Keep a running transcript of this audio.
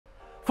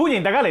歡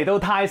迎大家嚟到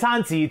泰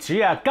山自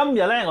煮啊！今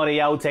日咧我哋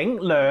又整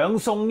兩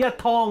餸一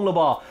湯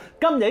咯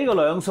噃。今日呢個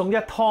兩餸一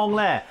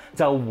湯咧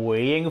就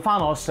回應翻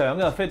我上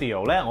一個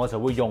video 咧，我就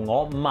會用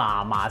我嫲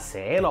嫲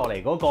寫落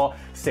嚟嗰個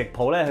食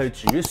譜咧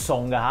去煮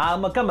餸嘅嚇。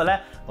咁啊今日咧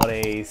我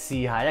哋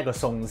試下一個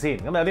餸先。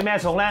咁有啲咩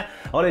餸咧？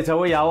我哋就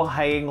會有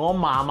係我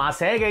嫲嫲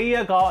寫嘅呢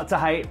一個就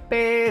係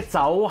啤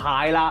酒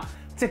蟹啦。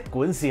即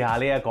管試下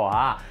呢一個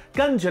嚇。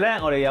跟住咧，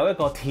我哋有一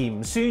個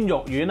甜酸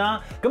肉丸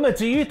啦。咁啊，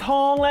至於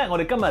湯咧，我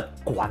哋今日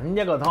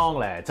滾一個湯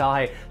咧，就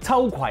係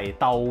秋葵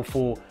豆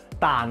腐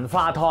蛋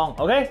花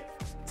湯。OK，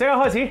 即刻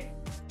開始。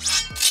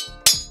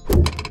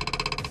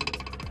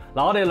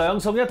嗱，我哋兩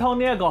餸一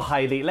湯呢一個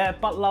系列咧，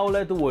不嬲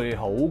咧都會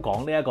好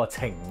講呢一個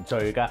程序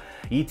㗎。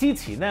而之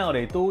前咧，我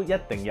哋都一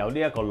定有呢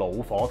一個老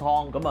火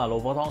湯。咁啊，老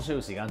火湯需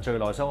要時間最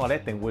耐，所以我哋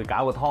一定會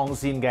搞個湯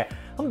先嘅。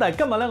咁但係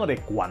今日咧，我哋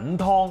滾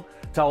湯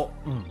就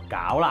唔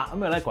搞啦，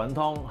因為咧滾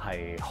湯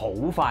係好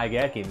快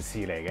嘅一件事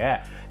嚟嘅。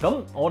咁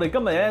我哋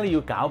今日咧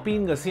要搞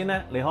邊個先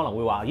咧？你可能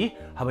會話：咦，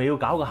係咪要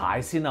搞個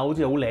蟹先啊？好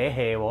似好瀨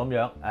氣喎咁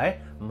樣。誒，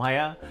唔係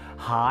啊，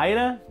蟹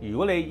咧，如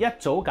果你一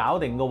早搞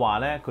定嘅話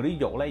咧，佢啲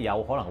肉咧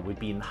有可能會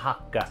變黑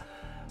㗎。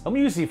咁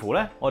於是乎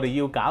咧，我哋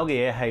要搞嘅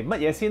嘢係乜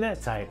嘢先咧？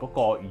就係嗰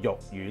個肉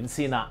丸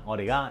先啦。我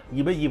哋而家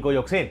醃一醃個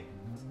肉先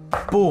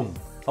 ，boom，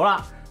 好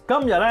啦。今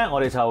日咧，我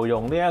哋就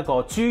用呢一個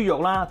豬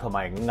肉啦，同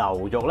埋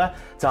牛肉咧，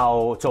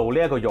就做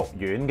呢一個肉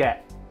丸嘅。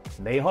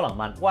你可能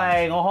問：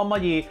喂，我可唔可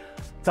以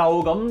就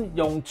咁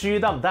用豬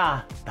得唔得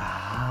啊？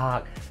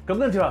得。咁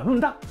跟住話唔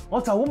得，我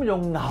就咁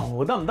用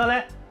牛得唔得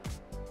咧？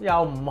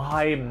又唔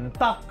係唔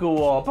得㗎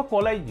喎。不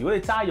過咧，如果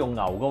你齋用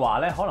牛嘅話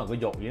咧，可能個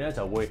肉丸咧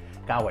就會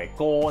較為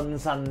乾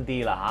身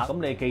啲啦嚇。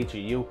咁你記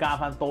住要加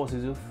翻多少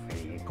少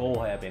肥膏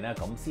喺入邊咧，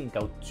咁先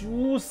夠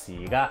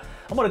juicy 㗎。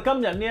咁我哋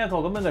今日呢一個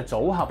咁樣嘅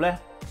組合咧，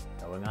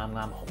就會啱啱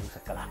好食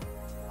噶啦。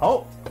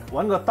好，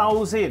揾個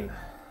兜先，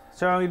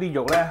將呢啲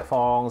肉咧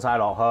放晒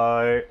落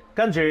去，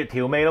跟住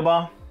調味咯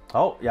噃。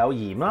好，有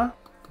鹽啦、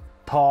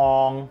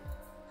糖、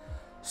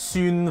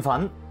蒜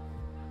粉、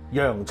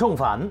洋葱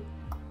粉，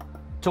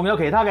仲有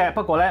其他嘅。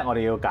不過咧，我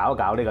哋要搞一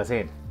搞呢個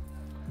先，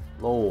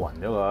撈勻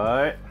咗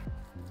佢。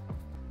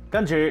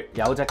跟住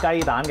有隻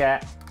雞蛋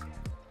嘅，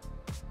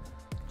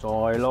再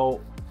撈，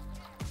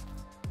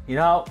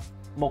然後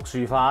木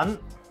薯粉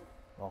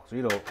落住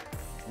呢度。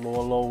撈一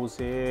撈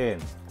先，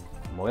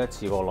唔好一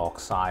次過落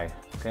晒，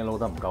驚撈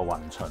得唔夠勻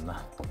循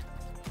啊！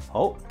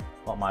好，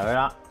落埋佢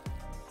啦。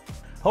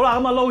好啦，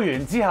咁啊撈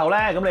完之後咧，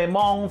咁你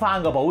掹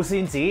翻個保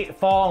鮮紙，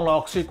放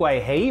落雪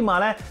櫃，起碼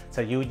咧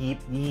就要醃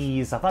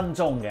20分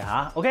鐘嘅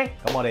吓。OK，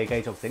 咁我哋繼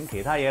續整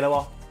其他嘢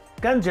啦。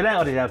跟住咧，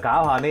我哋就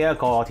搞下呢一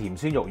個甜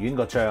酸肉丸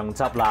個醬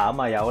汁啦。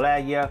咁啊有咧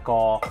呢一個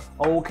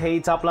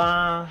OK 汁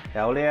啦，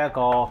有呢一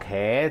個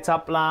茄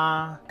汁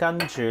啦，跟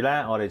住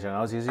咧我哋仲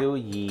有少少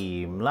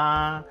鹽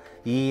啦，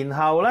然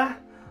後咧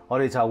我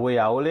哋就會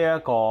有呢一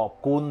個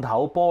罐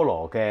頭菠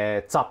蘿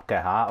嘅汁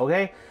嘅吓。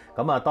OK，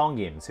 咁啊當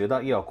然唔少得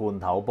呢個罐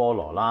頭菠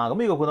蘿啦。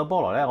咁呢個罐頭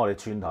菠蘿咧，我哋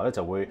轉頭咧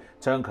就會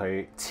將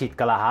佢切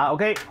噶啦吓。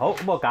OK， 好，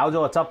咁我搞咗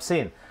個汁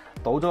先，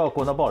倒咗個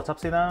罐頭菠蘿汁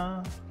先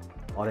啦。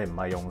我哋唔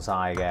係用晒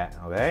嘅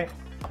 ，OK，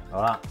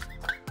 好啦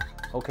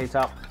 ，OK 汁、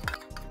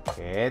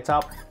茄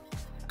汁，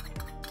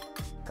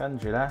跟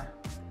住咧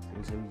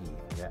少少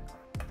鹽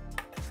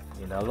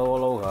嘅，然後撈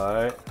一撈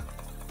佢，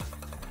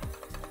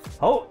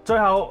好，最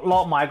後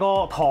落埋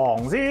個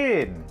糖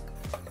先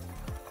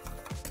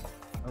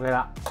 ，OK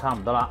啦，差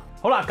唔多啦。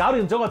好啦，搞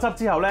掂咗個汁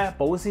之後咧，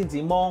保鮮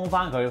紙掹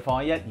翻佢，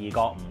放喺1、2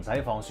角，唔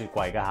使放雪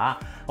櫃㗎吓。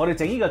我哋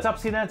整呢個汁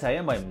先咧，就係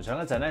因為唔想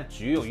一陣咧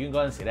煮肉丸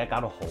嗰陣時咧搞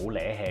到好瀨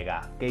氣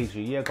㗎。記住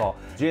呢一個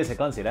煮嘢食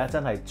嗰陣時咧，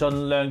真係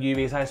盡量預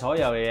備晒所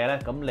有嘅嘢咧，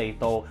咁你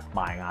到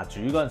埋牙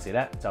煮嗰陣時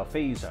咧就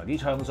非常之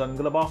暢順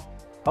㗎啦噃。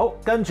好，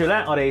跟住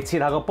咧我哋切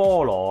下個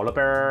菠蘿啦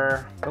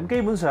噃。咁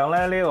基本上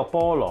咧呢個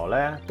菠蘿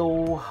咧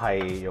都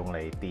係用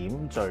嚟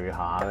點綴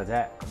下嘅啫。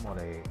咁我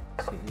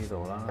哋切呢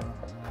度啦。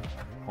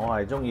我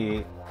係中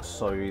意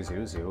碎少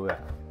少嘅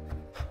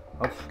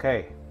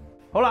 ，OK，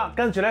 好啦，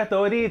跟住咧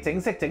到啲整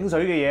色整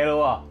水嘅嘢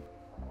咯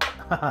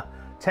喎，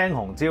青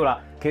紅椒啦。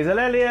其實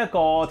咧呢一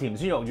個甜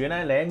酸肉丸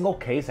咧，你喺屋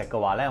企食嘅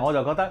話咧，我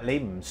就覺得你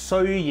唔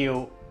需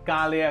要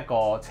加呢一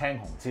個青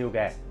紅椒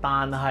嘅。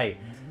但係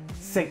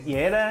食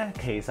嘢咧，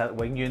其實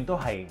永遠都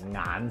係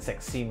眼食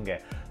先嘅。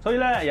所以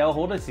咧有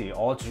好多時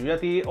我煮一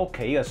啲屋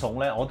企嘅餸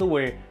咧，我都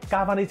會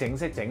加翻啲整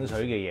色整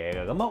水嘅嘢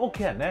嘅。咁啊屋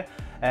企人咧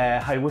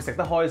係會食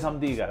得開心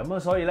啲嘅。咁啊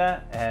所以咧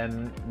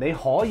你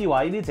可以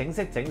話呢啲整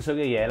色整水嘅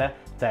嘢咧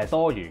就係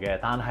多餘嘅，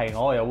但係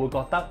我又會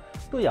覺得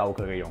都有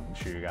佢嘅用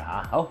處嘅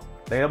嚇。好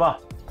嚟啦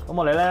噃，咁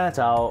我哋咧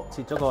就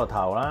切咗個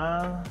頭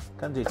啦，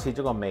跟住切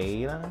咗個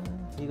尾啦，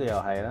呢個又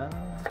係啦，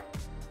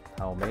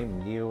頭尾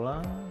唔要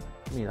啦。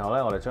咁然後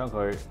咧我哋將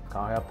佢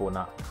搞開一半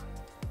啦，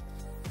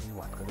啲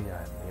雲嗰啲又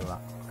係唔要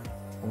啦。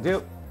紅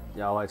椒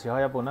又係切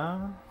開一半啦，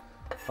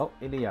好，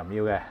呢啲又唔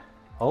要嘅，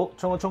好，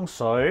沖一沖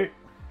水，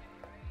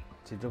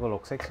切咗個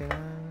綠色先啦。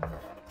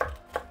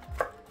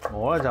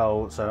我咧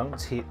就想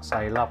切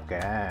細粒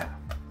嘅，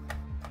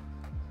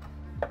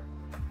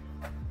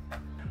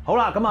好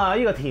啦，咁啊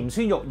呢個甜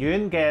酸肉丸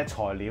嘅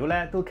材料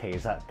咧都其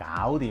實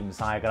搞掂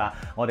晒㗎啦。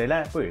我哋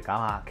咧不如搞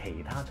下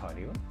其他材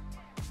料。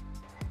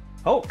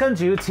好，跟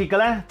住要切嘅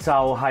咧就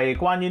係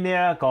關於呢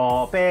一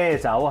個啤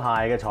酒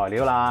蟹嘅材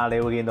料啦。你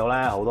會見到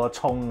咧好多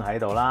葱喺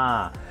度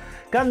啦。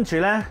跟住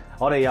咧，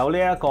我哋有呢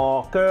一個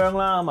薑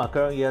啦，咁啊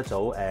薑呢一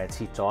早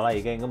切咗啦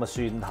已經，咁啊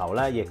蒜頭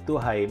咧亦都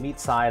係搣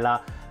晒啦。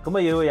咁啊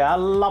要有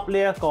一粒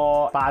呢一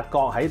個八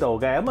角喺度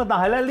嘅，咁啊但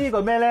係咧呢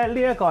個咩咧？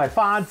呢一個係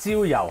花椒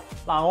油。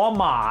嗱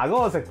我阿嫲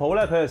嗰個食譜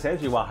咧，佢就寫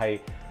住話係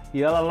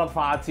要一粒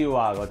花椒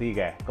啊嗰啲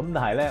嘅，咁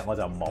但係咧我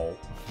就冇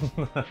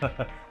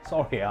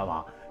，sorry 啊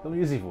嘛。咁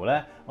於是乎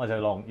咧，我就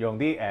用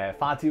啲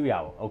花椒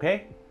油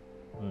 ，OK，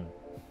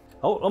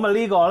 好，咁啊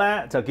呢個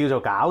咧就叫做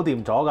搞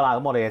掂咗㗎啦。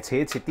咁我哋就切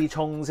一切啲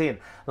葱先。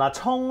嗱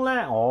葱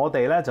咧，我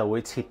哋咧就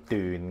會切段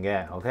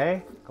嘅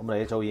 ，OK。咁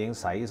你早已經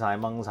洗晒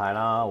掹晒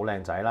啦，好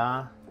靚仔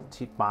啦。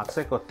切白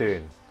色個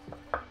段，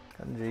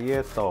跟住呢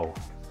一度，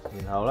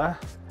然後咧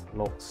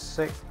綠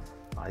色。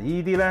嗱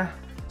呢啲咧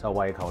就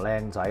為求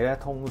靚仔咧，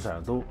通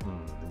常都唔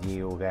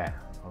要嘅。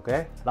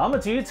OK， 嗱咁啊，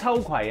至於秋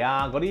葵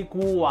啊、嗰啲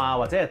菇啊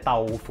或者係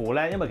豆腐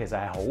咧，因為其實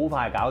係好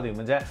快搞掂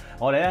嘅啫。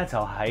我哋咧就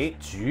喺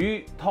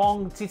煮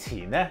湯之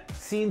前咧，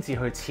先至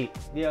去切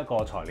呢一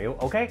個材料。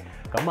OK，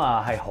 咁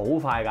啊係好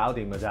快搞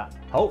掂嘅啫。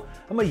好，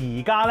咁啊而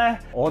家咧，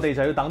我哋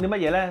就要等啲乜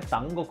嘢咧？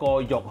等嗰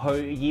個肉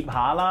去醃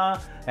下啦。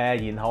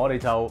然後我哋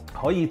就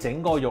可以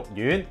整個肉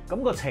丸。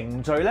咁個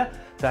程序咧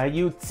就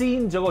係要煎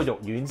咗個肉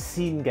丸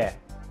先嘅。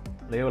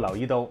你要留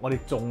意到，我哋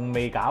仲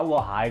未搞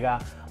過蟹㗎，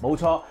冇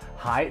錯，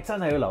蟹真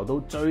係要留到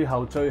最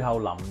後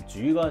臨煮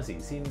嗰陣時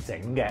先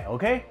整嘅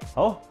 ，OK？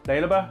 好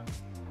嚟啦噃，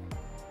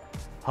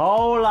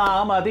好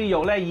啦，咁啊啲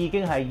肉咧已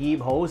經係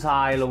醃好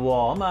晒咯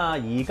喎，咁啊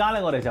而家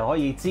咧我哋就可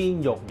以煎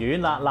肉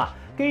丸啦。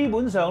嗱，基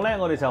本上咧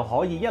我哋就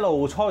可以一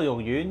路搓肉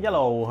丸一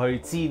路去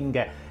煎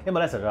嘅，因為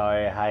咧實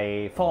在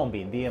係方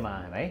便啲啊嘛，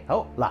係咪？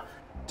好嗱，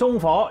中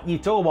火熱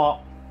咗個鑊，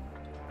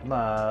咁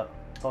啊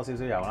多少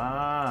少油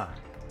啦，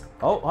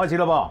好開始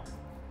咯噃。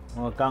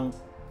我個羹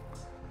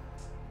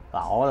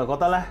嗱，我就覺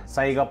得咧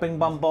細個乒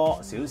乓波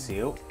少少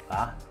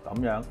啊，咁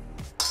樣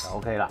就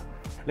OK 啦。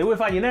你會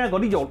發現咧嗰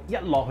啲肉一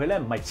落去咧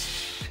唔係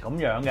咁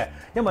樣嘅，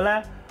因為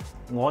咧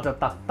我就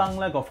特登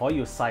咧個火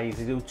要細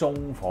少少中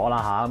火啦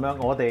嚇，咁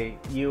樣我哋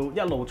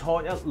要一路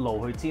搓一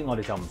路去煎，我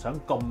哋就唔想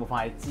咁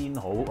快煎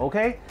好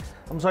OK。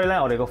咁所以咧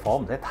我哋個火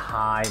唔使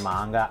太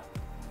猛噶。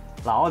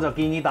嗱，我就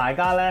建議大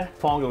家咧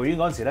放肉丸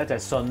嗰陣時咧就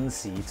係順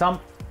時針。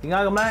點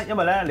解咁咧？因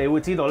為咧，你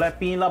會知道咧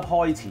邊粒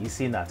開始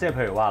先啊！即係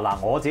譬如話嗱，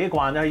我自己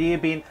慣咗喺呢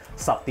邊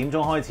10點鐘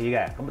開始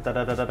嘅，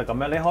咁咁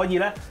樣，你可以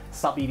咧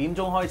12點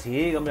鐘開始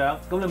咁樣，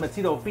咁你咪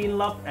知道邊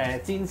粒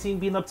煎先，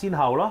邊粒煎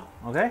後咯。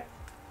OK？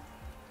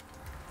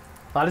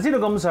 嗱，你知道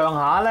咁上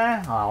下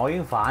咧，我已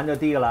經反咗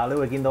啲噶啦，你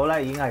會見到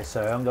咧已經係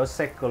上咗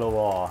色噶咯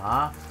喎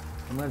嚇。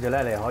咁跟住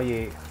咧，你可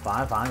以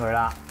反一反佢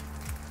啦。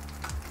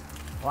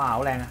哇，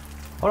好靚啊！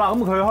好啦，咁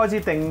佢開始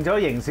定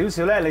咗型少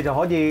少咧，你就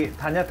可以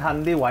褪一褪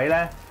啲位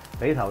咧。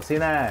俾頭先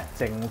咧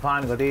剩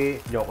翻嗰啲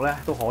肉咧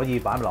都可以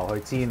擺落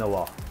去煎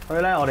咯喎，所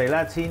以咧我哋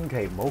咧千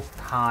祈唔好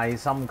太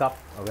心急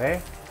 ，OK？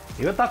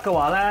 如果得嘅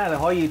話咧，你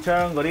可以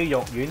將嗰啲肉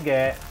丸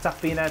嘅側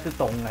邊咧都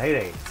凍起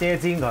嚟遮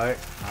煎佢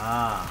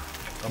啊，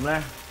咁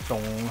咧仲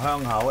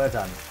香口一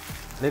陣。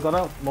你覺得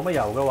冇乜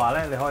油嘅話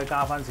咧，你可以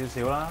加翻少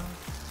少啦。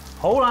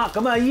好啦，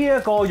咁啊呢一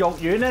個肉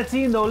丸咧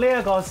煎到呢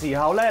一個時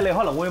候咧，你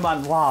可能會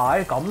問：哇，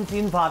咁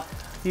煎法？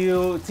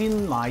要煎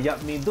埋入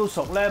面都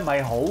熟咧，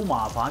咪好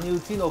麻煩，要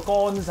煎到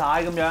乾晒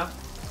咁樣。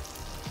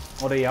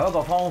我哋有一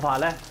個方法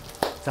咧，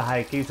就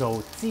係叫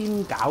做煎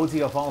餃子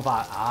嘅方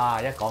法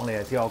啊！一講你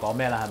就知我講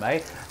咩啦，係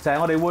咪？就係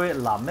我哋會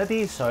淋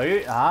一啲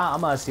水啊，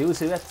咁啊少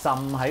少一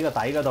浸喺個底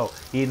嗰度，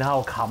然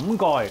後冚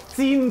蓋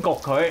煎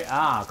焗佢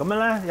啊，咁樣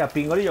咧入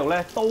邊嗰啲肉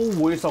咧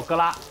都會熟噶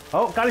啦。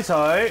好，加啲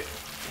水。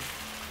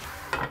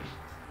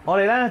我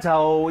哋咧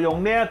就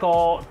用呢一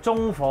個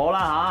中火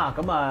啦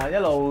嚇，咁啊一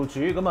路煮，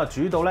咁啊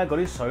煮到咧嗰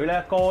啲水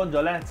咧乾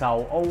咗咧就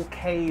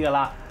OK 噶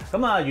啦。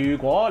咁啊如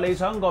果你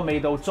想個味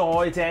道再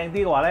正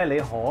啲嘅話咧，你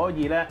可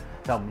以咧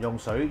就唔用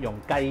水，用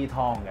雞湯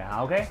嘅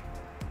嚇 OK。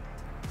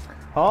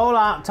好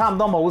啦，差唔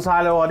多冇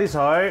晒啦喎啲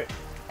水，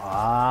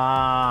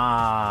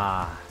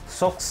哇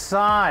熟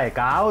晒，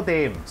搞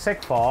掂，熄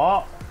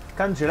火。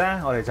跟住咧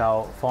我哋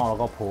就放落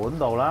個盤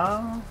度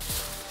啦。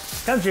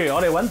跟住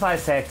我哋揾塊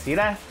錫紙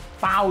咧，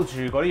包住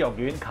嗰啲肉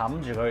丸，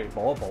冚住佢，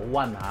保一保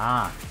溫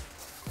嚇。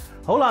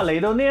好啦，嚟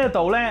到呢一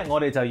度咧，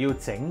我哋就要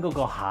整嗰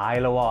個蟹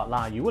咯喎。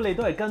嗱，如果你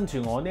都係跟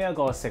住我呢一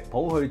個食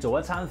譜去做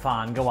一餐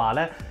飯嘅話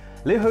咧，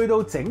你去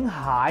到整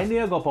蟹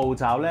呢一個步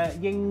驟咧，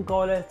應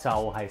該咧就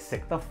係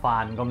食得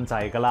飯咁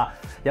滯㗎啦。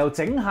由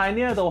整蟹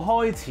呢一度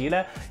開始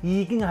咧，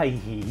已經係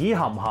稀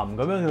含含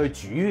咁樣去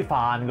煮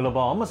飯㗎咯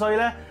噃。咁啊，所以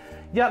咧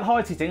一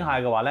開始整蟹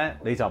嘅話咧，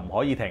你就唔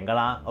可以停㗎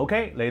啦。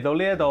OK，嚟到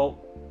呢一度，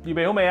預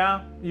備好未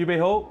啊？預備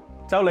好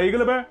就嚟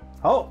㗎啦噃。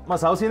好，咁啊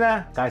首先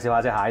咧介紹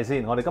下隻蟹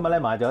先。我哋今日咧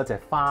買咗一隻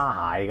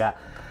花蟹嘅，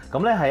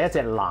咁咧係一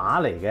隻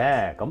乸嚟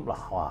嘅。咁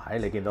嗱，哇！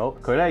你見到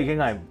佢咧已經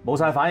係冇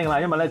晒反應啦，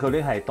因為咧佢已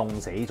經係凍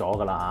死咗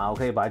㗎啦嚇。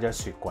OK， 擺咗喺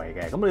雪櫃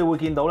嘅。咁你會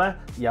見到咧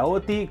有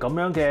一啲咁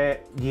樣嘅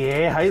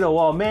嘢喺度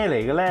喎，咩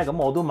嚟嘅咧？咁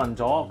我都問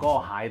咗嗰個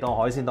蟹檔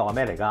海鮮檔係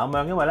咩嚟㗎咁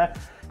樣，因為咧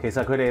其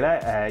實佢哋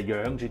咧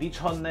養住啲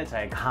春咧就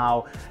係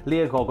靠呢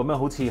一個咁樣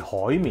好似海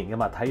綿嘅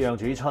物體養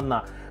住啲春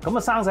啦。咁啊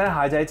生晒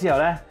啲蟹仔之後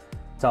咧，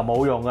就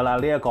冇用㗎啦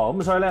呢一個，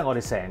咁所以咧我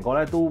哋成個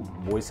咧都唔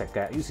會食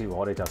嘅，於是乎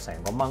我哋就成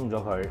個掹咗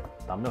佢，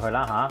抌咗佢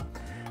啦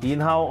嚇。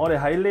然後我哋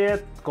喺呢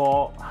一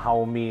個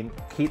後面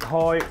揭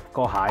開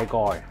個蟹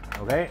蓋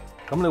 ，OK，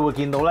 咁你會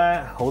見到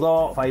咧好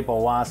多肺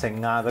部啊、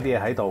剩啊嗰啲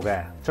嘢喺度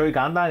嘅。最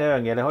簡單嘅一樣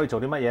嘢，你可以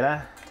做啲乜嘢咧？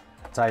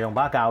就係用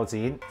把鉸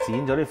剪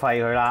剪咗啲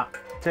肺佢啦。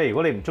即係如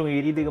果你唔中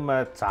意呢啲咁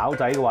嘅爪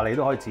仔嘅話，你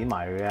都可以剪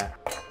埋佢嘅。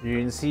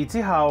完事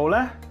之後咧，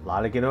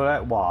嗱你見到咧，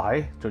哇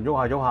喺仲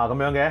喐下咁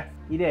樣嘅。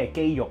呢啲係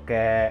肌肉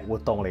嘅活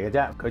動嚟嘅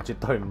啫，佢絕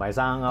對唔係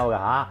生勾嘅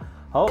嚇。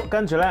好，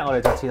跟住咧，我哋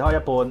就切開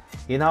一半，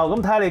然後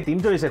咁睇下你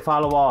點中意食法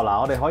咯喎。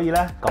嗱，我哋可以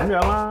咧咁樣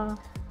啦，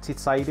切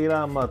細啲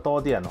啦，咁啊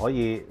多啲人可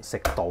以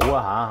食到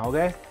啊嚇。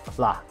OK，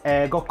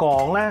 嗱個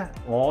槓咧，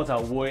我就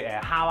會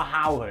敲一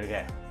敲佢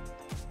嘅，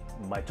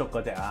唔係捉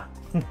嗰隻啊。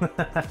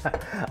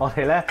我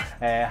哋咧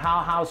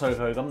敲碎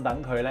佢，咁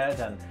等佢咧一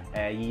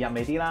陣易入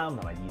味啲啦，同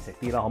埋易食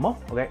啲咯，好冇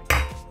 ？OK，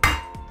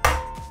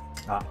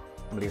 啊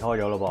咁裂開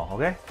咗咯噃。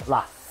OK，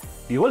 嗱。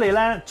如果你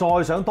咧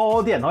再想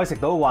多啲人可以食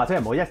到嘅話，即係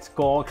唔好一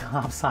個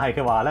夾晒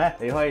嘅話咧，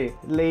你可以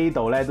呢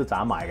度咧都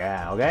斬埋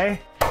嘅 ，OK？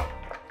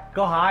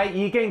 個蟹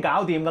已經搞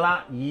掂㗎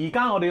啦，而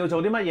家我哋要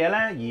做啲乜嘢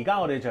咧？而家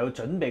我哋就要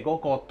準備嗰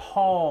個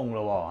湯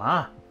咯喎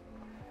嚇。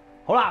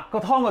好啦，個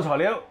湯嘅材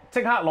料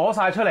即刻攞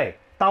晒出嚟，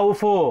豆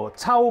腐、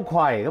秋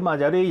葵咁啊，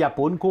有啲日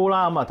本菇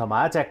啦，咁啊同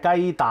埋一隻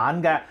雞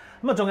蛋嘅，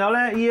咁啊仲有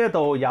咧呢一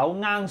度有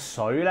罌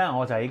水咧，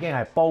我就已經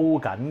係煲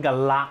緊㗎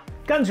啦。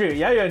跟住有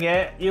一樣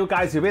嘢要介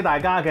紹俾大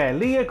家嘅，呢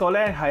一個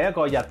咧係一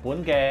個日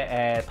本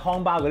嘅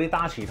湯包，嗰啲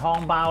Dashi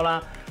湯包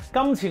啦。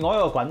今次我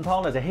呢個滾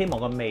湯咧就希望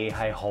個味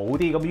係好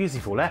啲，咁於是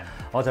乎咧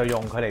我就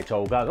用佢嚟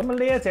做㗎。咁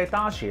呢一隻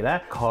Dashi 咧，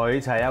佢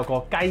就係有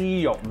個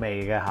雞肉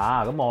味嘅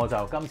嚇，咁我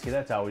就今次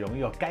咧就用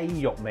呢個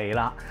雞肉味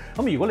啦。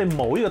咁如果你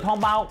冇呢個湯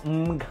包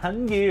唔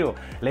緊要，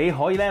你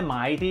可以咧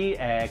買啲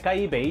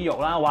雞髀肉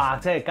啦，或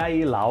者係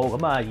雞柳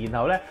咁啊，然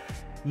後咧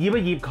醃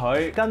一醃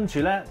佢，跟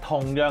住咧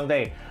同樣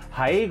地。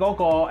喺嗰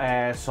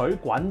個水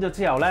滾咗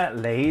之後咧，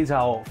你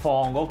就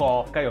放嗰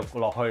個雞肉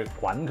落去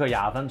滾佢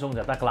20分鐘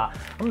就得㗎啦。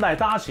咁但係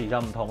Dashi 就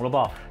唔同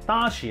咯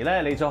噃 ，Dashi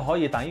咧你就可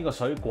以等呢個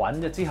水滾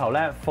咗之後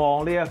咧，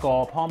放呢一個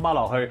湯包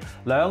落去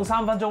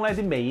2-3分鐘咧，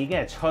啲味已經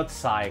係出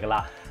晒㗎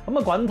啦。咁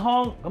啊滾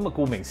湯，咁啊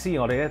顧名思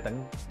義，我哋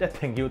一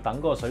定要等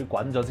嗰個水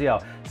滾咗之後，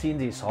先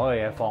至所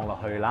有嘢放落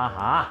去啦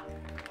嚇。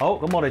好，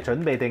咁我哋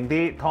準備定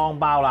啲湯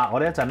包啦。我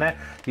哋一陣咧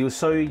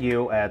需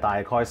要大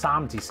概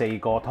3至4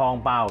個湯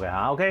包嘅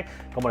嚇。OK，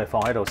 咁我哋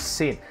放喺度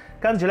先。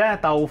跟住咧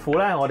豆腐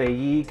咧，我哋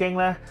已經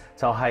咧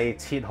就係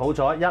切好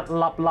咗一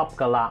粒粒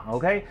㗎啦。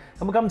OK，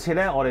 咁今次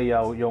咧我哋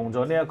又用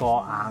咗呢一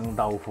個硬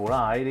豆腐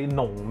啦，喺啲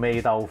濃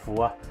味豆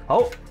腐啊。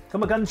好，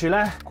咁啊跟住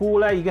咧菇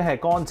咧已經係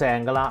乾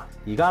淨㗎啦。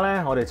而家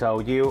咧我哋就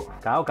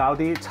要搞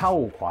啲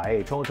秋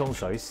葵，沖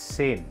水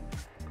先。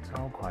秋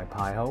葵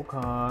排好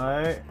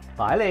佢。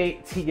嗱喺你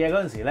切嘢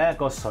嗰陣時咧，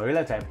個水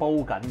咧就係煲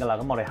緊㗎啦。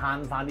咁我哋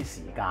慳翻啲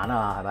時間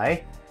啊，係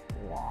咪？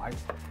哇！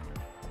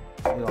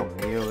呢個唔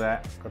要嘅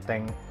個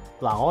丁。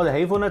嗱，我哋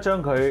喜歡咧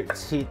將佢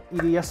切呢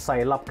啲一細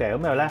粒嘅，咁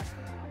樣咧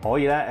可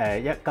以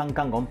咧一羹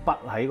羹咁滗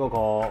喺嗰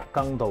個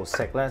羹度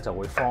食咧就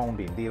會方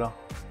便啲咯。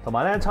同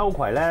埋咧秋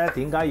葵咧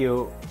點解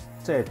要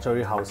即係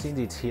最後先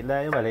至切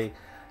咧？因為你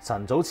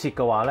晨早切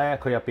嘅話咧，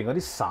佢入邊嗰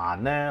啲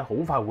潺咧好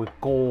快會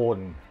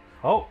乾。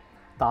好。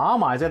打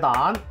埋隻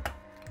蛋，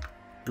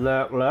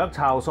略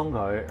炒鬆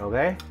佢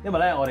 ，OK？ 因為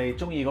咧，我哋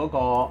中意嗰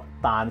個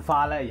蛋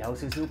花咧有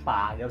少少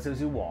白，有少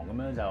少黃咁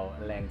樣就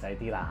靚仔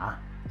啲啦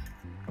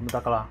嚇，咁就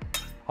得噶啦。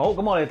好，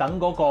咁我哋等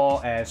嗰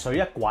個水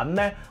一滾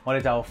咧，我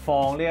哋就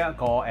放呢一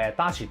個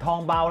Dashi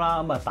湯包啦，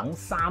咁啊等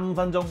3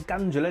分鐘，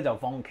跟住咧就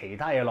放其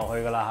他嘢落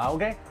去噶啦嚇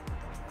 ，OK？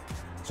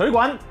 水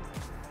滾，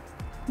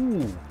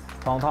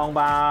放湯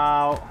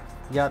包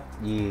1、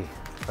2，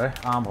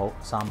啱好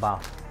3包，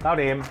搞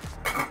掂。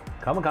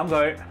冚一冚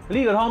佢，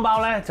呢個湯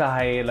包咧就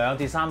係2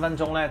至3分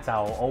鐘咧就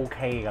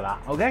OK 㗎啦。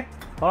OK，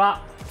 好啦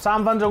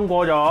，3分鐘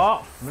過咗，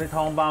咁啲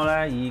湯包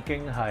咧已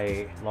經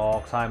係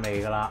落晒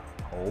味㗎啦，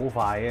好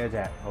快嘅一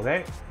隻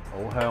 ，OK，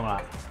 好香啦。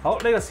好，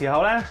呢個時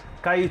候咧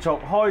繼續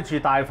開住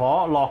大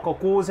火落個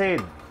菇先，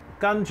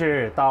跟住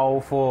豆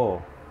腐、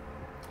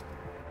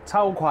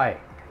秋葵，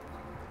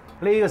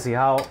呢個時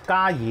候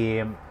加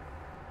鹽，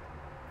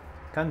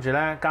跟住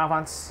咧加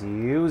翻少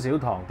少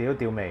糖調一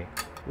調味，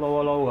撈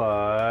一撈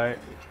佢。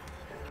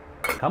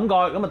冚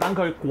蓋，咁啊等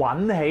佢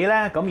滾起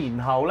咧，咁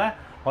然後咧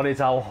我哋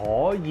就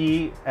可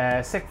以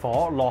熄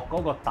火落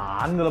嗰個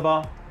蛋噶啦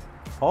噃。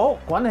好，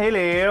滾起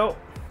了，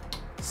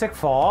熄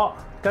火，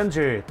跟住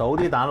倒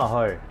啲蛋落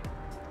去，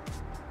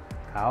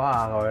攪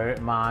下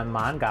佢，慢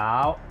慢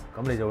攪。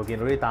咁你就會見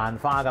到啲蛋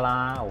花㗎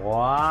啦。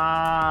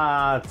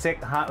哇！即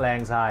刻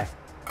靚晒，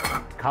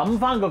冚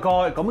翻個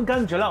蓋。咁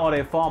跟住咧，我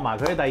哋放埋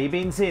佢喺第二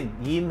邊先，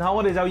然後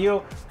我哋就要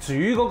煮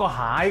嗰個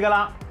蟹㗎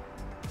啦。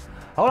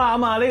好啦，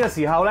咁啊呢個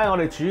時候咧，我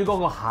哋煮嗰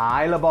個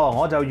蟹啦噃，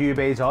我就預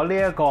備咗呢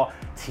一個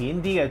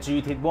淺啲嘅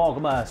鑄鐵鍋，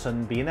咁啊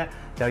順便咧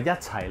就一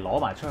齊攞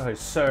埋出去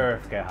serve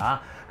嘅嚇。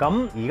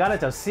咁而家咧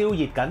就燒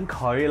熱緊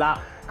佢啦。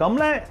咁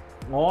咧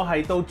我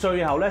係到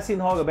最後咧先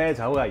開個啤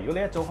酒嘅。如果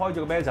你一早開咗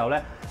個啤酒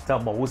咧，就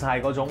冇晒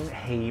嗰種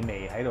氣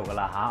味喺度㗎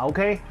啦嚇。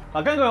OK，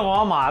 嗱根據我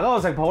阿嫲嗰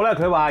個食譜咧，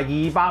佢話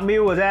200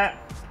 ml 嘅啫，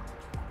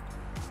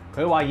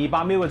佢話200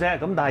 ml 嘅啫。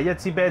咁但係一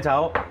支啤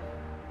酒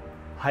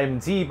係唔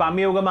止200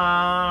 ml 㗎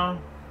嘛。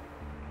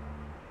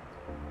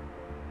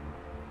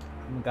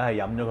咁梗係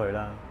飲咗佢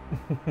啦。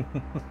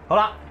好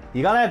啦，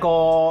而家呢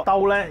個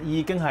兜咧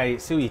已經係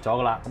燒熱咗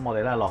噶啦。咁我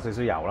哋咧落少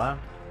少油啦。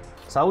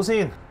首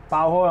先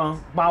爆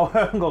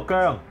香個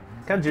薑，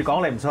跟住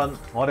講你唔信，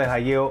我哋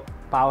係要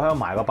爆香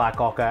埋個八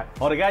角嘅。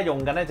我哋而家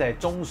用緊咧就係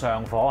中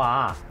上火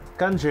啊。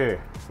跟住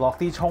落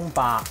啲葱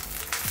白、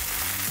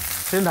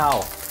蒜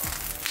頭，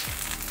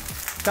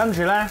跟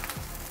住咧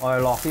我哋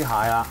落啲蟹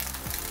啦。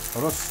好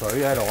多水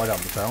喺度，我就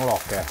唔想落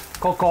嘅。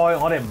個蓋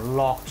我哋唔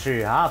落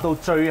住嚇，到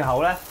最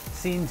後咧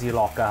先至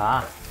落㗎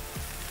嚇。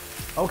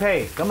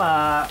OK， 咁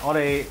啊，我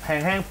哋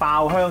輕輕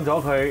爆香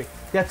咗佢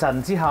一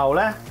陣之後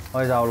咧，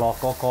我哋就落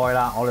個蓋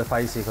啦。我哋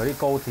費事佢啲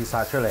膏跌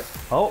晒出嚟。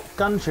好，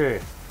跟住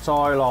再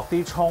落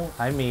啲葱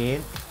喺面，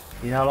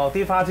然後落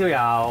啲花椒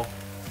油、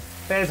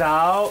啤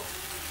酒，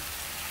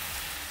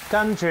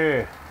跟住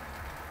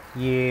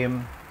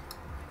鹽、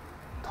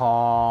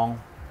糖，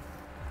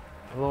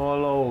撈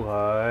一撈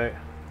佢。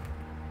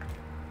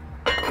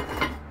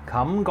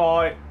冚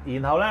蓋，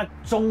然後咧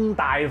中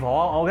大火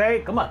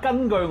 ，OK， 咁啊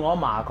根據我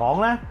阿嫲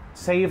講咧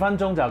，4分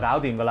鐘就搞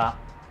掂噶啦。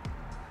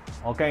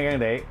我驚驚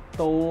地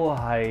都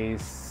係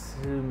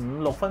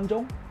5、6分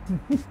鐘，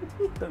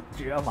對唔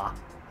住阿嫲。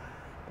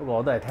不過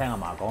我都係聽阿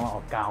嫲講啦，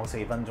我教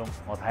4分鐘，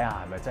我睇下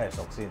係咪真係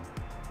熟先。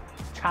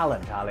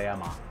challenge 下你阿嫲。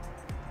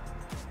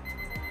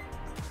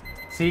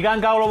時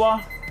間夠咯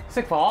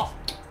喎，熄火，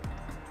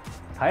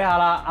睇下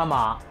啦，阿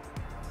嫲。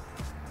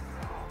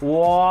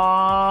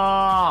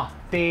哇！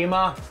掂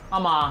啊，阿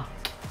嫲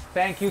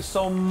 ，thank you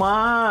so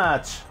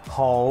much，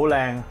 好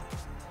靚，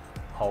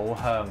好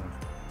香，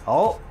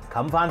好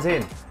冚翻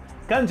先，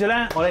跟住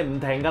咧我哋唔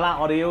停噶啦，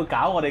我哋要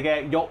搞我哋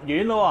嘅肉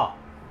丸咯。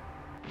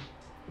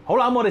好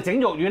啦，咁我哋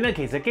整肉丸咧，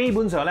其實基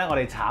本上咧，我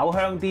哋炒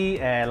香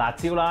啲辣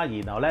椒啦，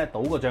然後咧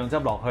倒個醬汁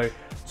落去，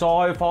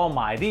再放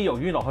埋啲肉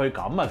丸落去，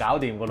咁啊搞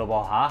掂噶咯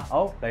噃嚇。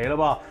好嚟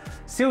咯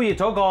噃，燒熱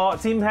咗個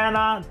煎 pan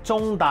啦，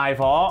中大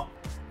火，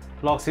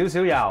落少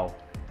少油，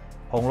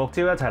紅綠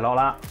椒一齊落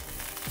啦。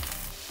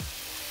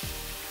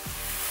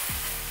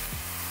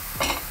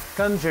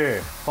跟住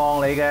放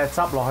你嘅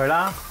汁落去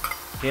啦，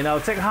然後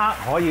即刻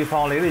可以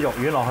放你啲肉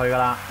丸落去噶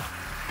啦，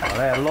我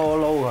咧撈一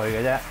撈佢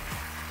嘅啫。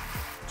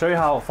最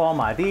後放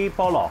埋啲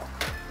菠蘿，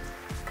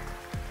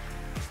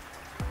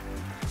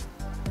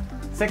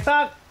食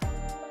得。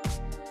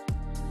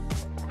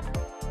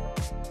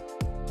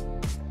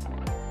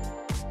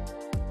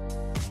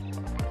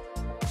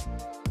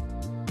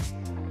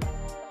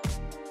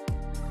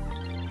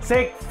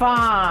食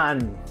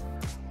飯。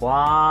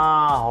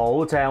哇，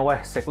好正！喂，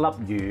食粒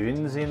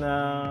丸先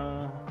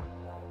啦。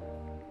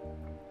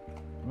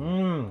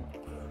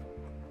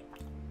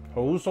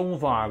好鬆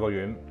化個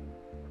丸，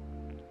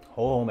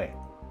好好味，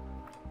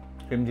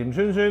甜甜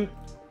酸酸，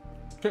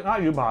即刻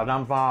要扒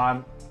啖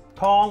飯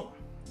湯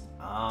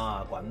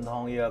啊！滾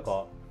湯呢一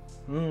個，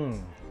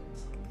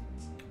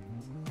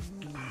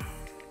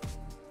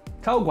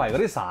秋葵嗰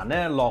啲潺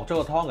咧落咗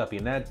個湯入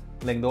邊咧，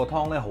令到個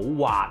湯咧好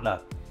滑啊！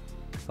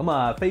咁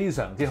啊，非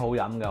常之好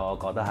飲嘅，我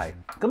覺得係。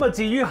咁啊，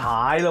至於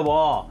蟹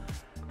咯，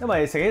因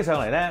為食起上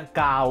嚟咧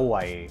較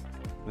為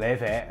瀨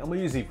啡，咁啊，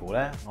於是乎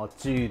咧，我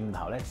轉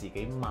頭咧自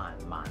己慢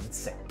慢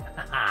食。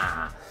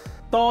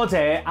多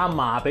謝阿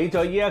嫲俾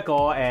咗呢一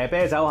個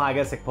啤酒蟹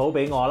嘅食譜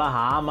俾我啦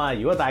嚇。咁啊，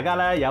如果大家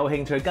咧有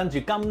興趣跟住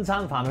今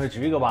餐飯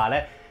去煮嘅話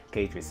咧，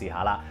記住試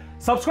下啦。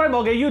Subscribe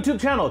我嘅 YouTube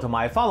channel 同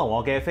埋 follow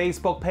我嘅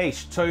Facebook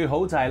page， 最好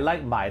就係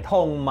like 埋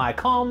同埋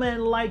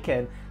comment like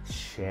and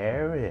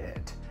share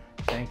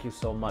it。Thank you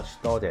so much，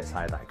 多謝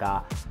晒大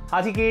家，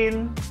下次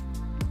見。